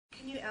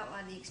Can you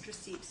outline the extra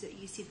steps that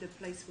you said the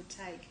police would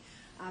take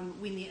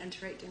when they're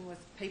interacting with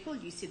people?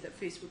 You said that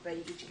first would be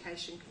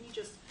education. Can you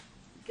just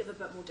give a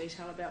bit more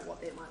detail about what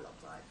that might look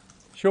like?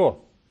 Sure.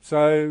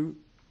 So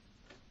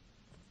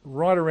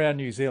right around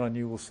New Zealand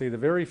you will see the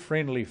very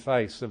friendly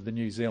face of the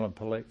New Zealand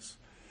police.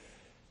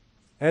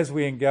 As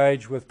we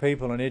engage with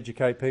people and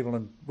educate people,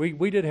 and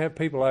we did have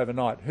people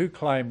overnight who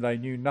claimed they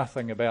knew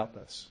nothing about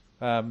this,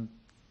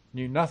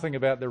 knew nothing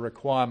about the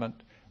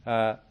requirement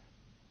to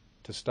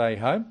stay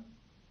home.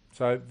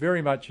 So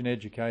very much in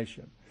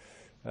education.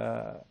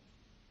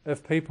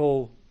 If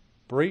people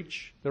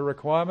breach the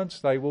requirements,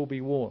 they will be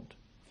warned,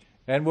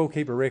 and we'll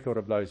keep a record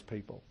of those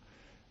people.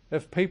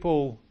 If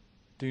people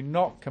do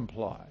not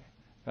comply,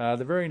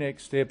 the very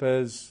next step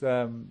is,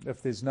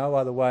 if there's no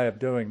other way of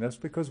doing this,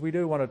 because we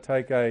do want to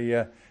take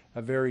a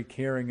very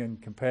caring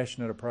and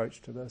compassionate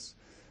approach to this,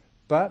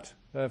 but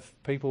if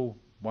people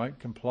won't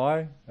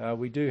comply,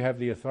 we do have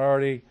the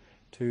authority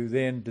to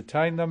then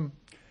detain them,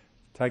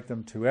 take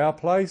them to our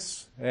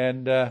place,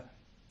 and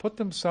put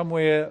them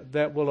somewhere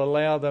that will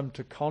allow them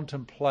to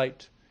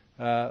contemplate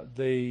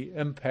the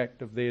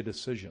impact of their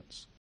decisions.